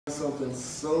Something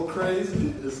so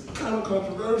crazy, it's kind of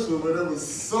controversial, but it was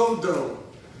so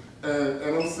dope.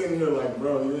 And I'm sitting here like,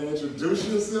 bro, you didn't introduce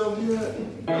yourself yet?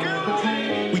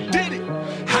 We did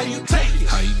it. How you take it?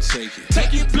 How you take it?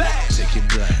 Take it black. Take it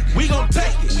black. We gon'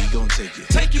 take it. We gon' take it.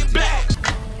 Take it back.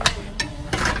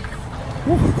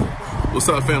 What's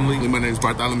up, family? My name is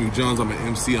Bartholomew Jones. I'm an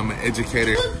MC, I'm an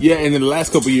educator. Yeah, and in the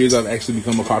last couple of years, I've actually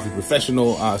become a coffee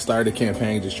professional. Started a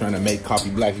campaign just trying to make coffee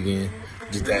black again.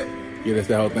 Just that. Yeah, that's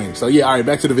the whole thing. So yeah, all right,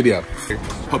 back to the video.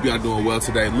 Hope y'all doing well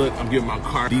today. Look, I'm getting my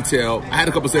car detailed. I had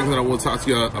a couple seconds that I want to talk to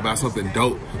y'all about something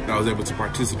dope that I was able to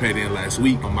participate in last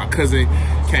week. My cousin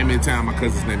came in town. My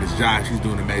cousin's name is Josh. He's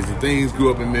doing amazing things.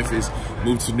 Grew up in Memphis,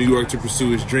 moved to New York to pursue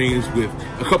his dreams with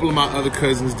a couple of my other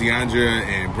cousins, Deandra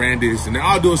and Brandis, and they're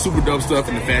all doing super dope stuff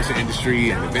in the fashion industry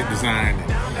and event design.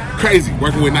 Crazy.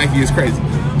 Working with Nike is crazy.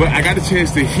 But I got a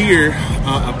chance to hear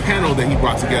a panel that he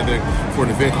brought together for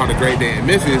an event called A Great Day in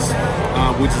Memphis,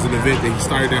 which is an event that he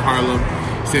started in Harlem.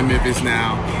 It's in Memphis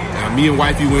now. Me and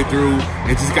Wifey went through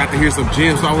and just got to hear some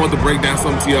gems. So I want to break down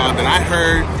something to y'all that I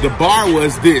heard. The bar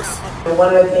was this.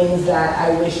 One of the things that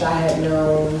I wish I had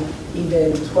known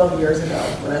even 12 years ago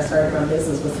when I started my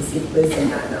business was to seek wisdom,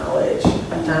 not knowledge,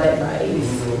 not advice,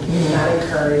 not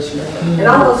encouragement. And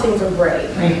all those things are great,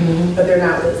 but they're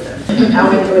not wisdom. I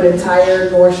went through an entire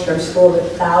Nordstrom store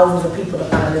with thousands of people to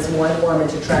find this one woman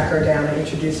to track her down and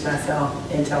introduce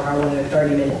myself and tell her I wanted a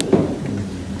 30-minute meeting.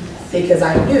 Because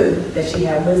I knew that she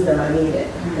had wisdom I needed.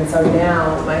 And so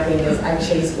now my thing is I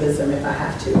chase wisdom if I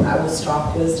have to. I will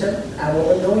stalk wisdom, I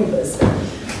will annoy wisdom,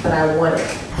 but I want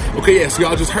it. Okay, yeah, so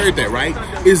y'all just heard that, right?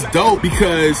 It's dope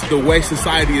because the way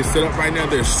society is set up right now,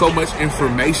 there's so much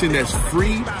information that's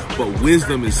free, but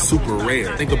wisdom is super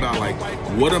rare. Think about like,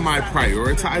 what am I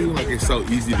prioritizing? Like, it's so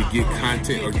easy to get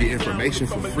content or get information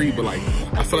for free, but like,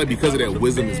 I feel like because of that,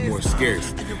 wisdom is more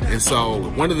scarce. And so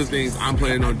one of the things I'm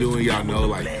planning on doing, y'all know,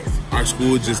 like, our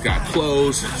school just got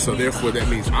closed, so therefore that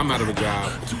means I'm out of a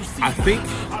job. I think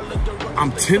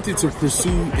I'm tempted to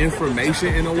pursue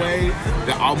information in a way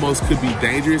that almost could be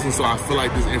dangerous, and so I feel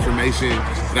like this information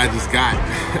that I just got,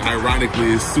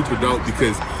 ironically, is super dope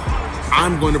because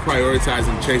I'm going to prioritize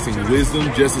and chasing wisdom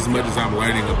just as much as I'm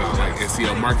learning about like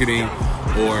SEO marketing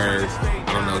or,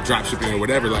 I don't know, drop shipping or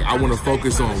whatever. Like, I want to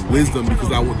focus on wisdom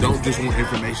because I don't just want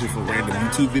information from random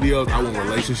YouTube videos. I want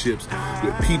relationships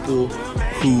with people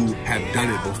who have done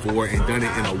it before and done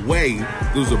it in a way.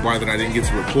 This was a bar that I didn't get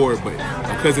to record, but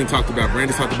my cousin talked about,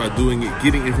 Brandis talked about doing it,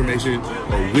 getting information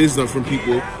or wisdom from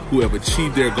people who have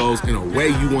achieved their goals in a way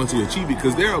you want to achieve it,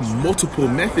 because there are multiple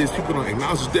methods people don't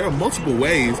acknowledge. There are multiple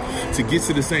ways to get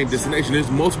to the same destination. There's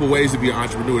multiple ways to be an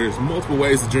entrepreneur. There's multiple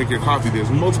ways to drink your coffee. There's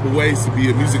multiple ways to be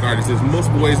a music artist. There's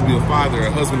multiple ways to be a father,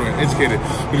 a husband, or an educator.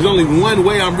 But there's only one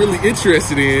way I'm really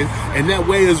interested in, and that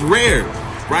way is rare,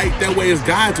 right? That way is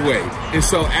God's way. And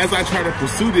so as I try to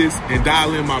pursue this and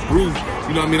dial in my brew,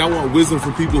 you know what I mean? I want wisdom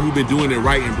from people who've been doing it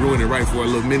right and brewing it right for a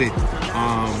little minute.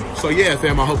 So yeah,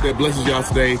 fam, I hope that blesses y'all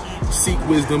today. Seek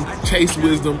wisdom, chase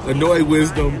wisdom, annoy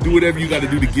wisdom, do whatever you got to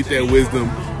do to get that wisdom.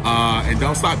 And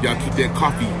don't stop, y'all. Keep that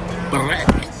coffee black.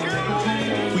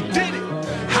 We did it.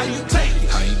 How you take it?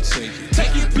 How you take it?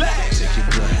 Take it black. Take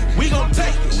it black. We gon'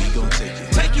 take it. We gon' take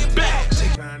it. Take it back.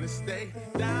 Trying to stay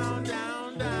down,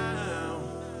 down,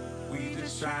 down. We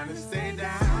just trying to stay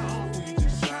down. We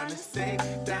just trying to stay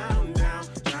down.